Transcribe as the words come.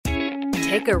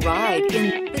Take a ride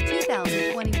in the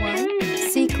 2021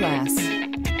 C-Class.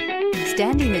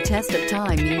 Standing the test of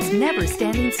time means never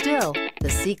standing still. The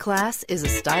C-Class is a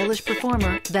stylish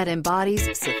performer that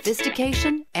embodies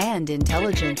sophistication and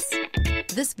intelligence.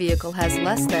 This vehicle has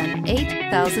less than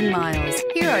 8,000 miles.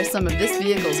 Here are some of this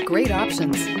vehicle's great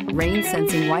options: rain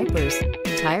sensing wipers,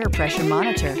 tire pressure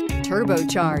monitor,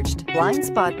 turbocharged, blind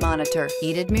spot monitor,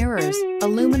 heated mirrors,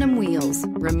 aluminum wheels,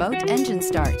 remote engine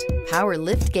start, power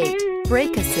lift gate,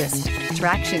 brake assist,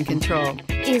 traction control.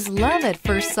 Is love at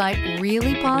first sight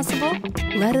really possible?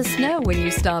 Let us know when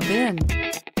you stop in.